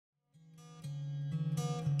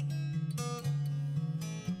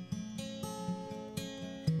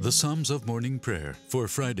The Psalms of Morning Prayer for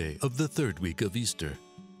Friday of the third week of Easter.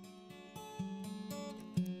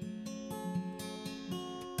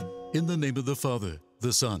 In the name of the Father,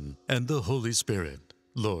 the Son, and the Holy Spirit.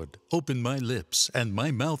 Lord, open my lips, and my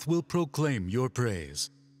mouth will proclaim your praise.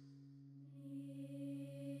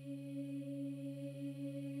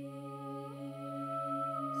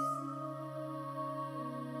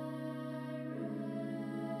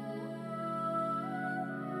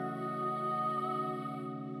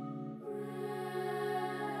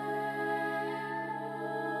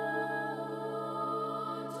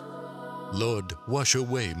 Lord, wash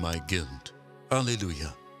away my guilt.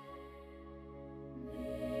 Alleluia.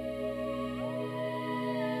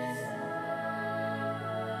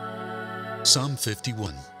 Psalm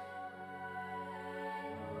 51.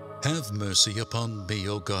 Have mercy upon me,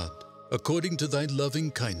 O God, according to thy loving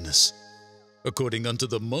kindness. According unto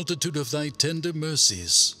the multitude of thy tender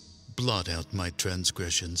mercies, blot out my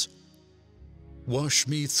transgressions. Wash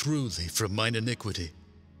me thoroughly from mine iniquity,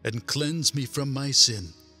 and cleanse me from my sin.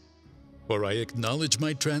 For I acknowledge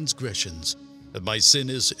my transgressions, and my sin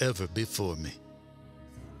is ever before me.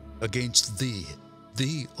 Against thee,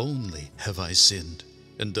 thee only, have I sinned,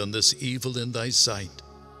 and done this evil in thy sight,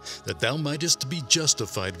 that thou mightest be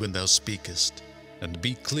justified when thou speakest, and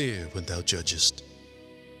be clear when thou judgest.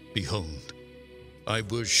 Behold, I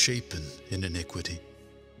was shapen in iniquity,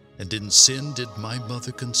 and in sin did my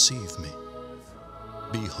mother conceive me.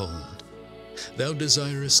 Behold, thou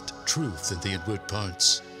desirest truth in the inward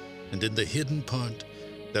parts, and in the hidden part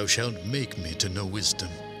thou shalt make me to know wisdom.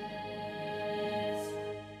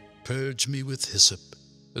 Purge me with hyssop,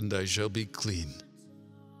 and I shall be clean.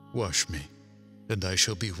 Wash me, and I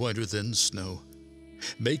shall be whiter than snow.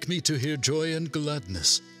 Make me to hear joy and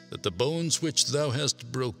gladness, that the bones which thou hast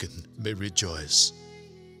broken may rejoice.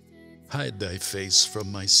 Hide thy face from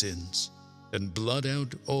my sins, and blot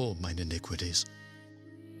out all mine iniquities.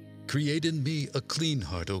 Create in me a clean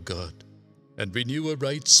heart, O God, and renew a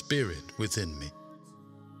right spirit within me.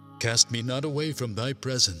 Cast me not away from thy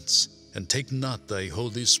presence, and take not thy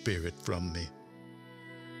Holy Spirit from me.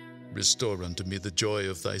 Restore unto me the joy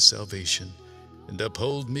of thy salvation, and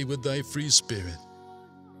uphold me with thy free spirit.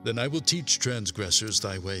 Then I will teach transgressors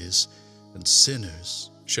thy ways, and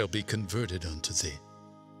sinners shall be converted unto thee.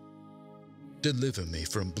 Deliver me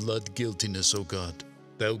from blood guiltiness, O God,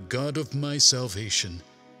 thou God of my salvation,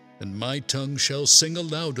 and my tongue shall sing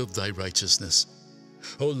aloud of thy righteousness.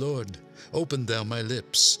 O Lord, open thou my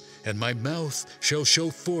lips, and my mouth shall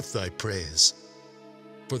show forth thy praise.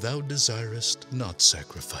 For thou desirest not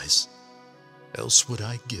sacrifice, else would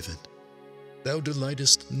I give it. Thou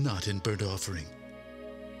delightest not in burnt offering.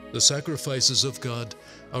 The sacrifices of God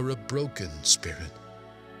are a broken spirit.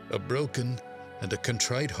 A broken and a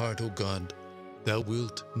contrite heart, O God, thou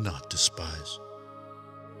wilt not despise.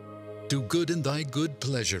 Do good in thy good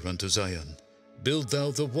pleasure unto Zion. Build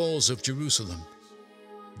thou the walls of Jerusalem.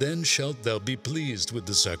 Then shalt thou be pleased with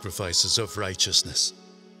the sacrifices of righteousness,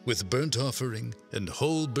 with burnt offering and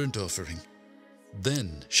whole burnt offering.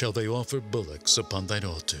 Then shall they offer bullocks upon thine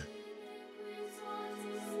altar.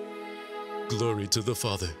 Glory to the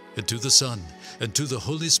Father, and to the Son, and to the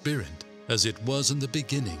Holy Spirit, as it was in the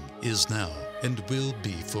beginning, is now, and will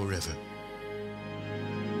be forever.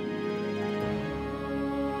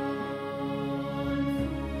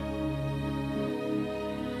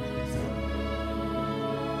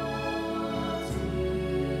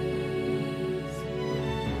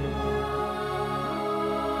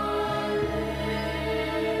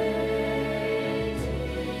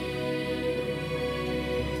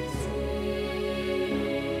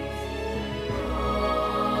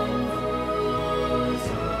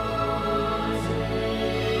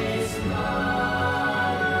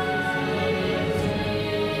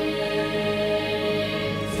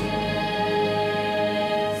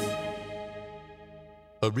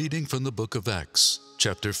 A reading from the book of Acts,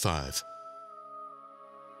 chapter 5.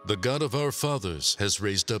 The God of our fathers has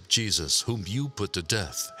raised up Jesus, whom you put to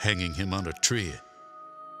death, hanging him on a tree.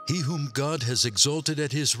 He whom God has exalted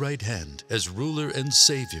at his right hand as ruler and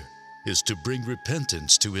Savior is to bring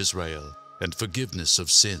repentance to Israel and forgiveness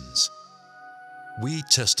of sins. We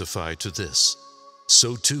testify to this.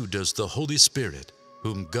 So too does the Holy Spirit,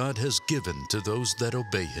 whom God has given to those that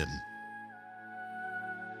obey him.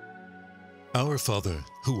 Our Father,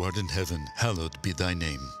 who art in heaven, hallowed be thy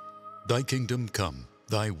name. Thy kingdom come,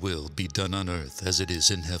 thy will be done on earth as it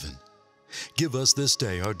is in heaven. Give us this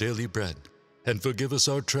day our daily bread, and forgive us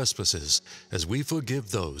our trespasses, as we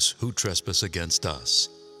forgive those who trespass against us.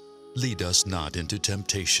 Lead us not into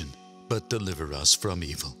temptation, but deliver us from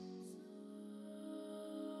evil.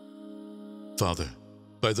 Father,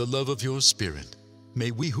 by the love of your Spirit,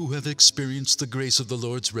 May we who have experienced the grace of the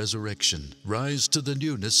Lord's resurrection rise to the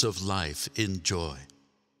newness of life in joy.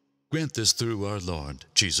 Grant this through our Lord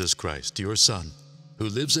Jesus Christ, your Son, who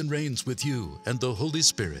lives and reigns with you and the Holy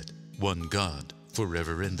Spirit, one God,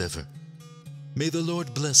 forever and ever. May the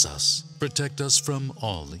Lord bless us, protect us from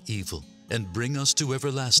all evil, and bring us to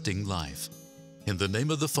everlasting life. In the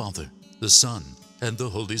name of the Father, the Son, and the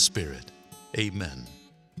Holy Spirit. Amen.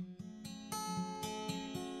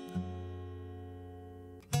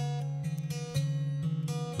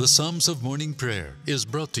 The Psalms of Morning Prayer is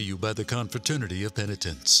brought to you by the Confraternity of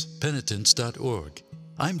Penitents, penitents.org.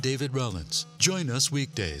 I'm David Rollins. Join us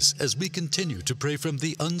weekdays as we continue to pray from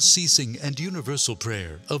the unceasing and universal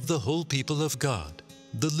prayer of the whole people of God,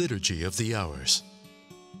 the Liturgy of the Hours.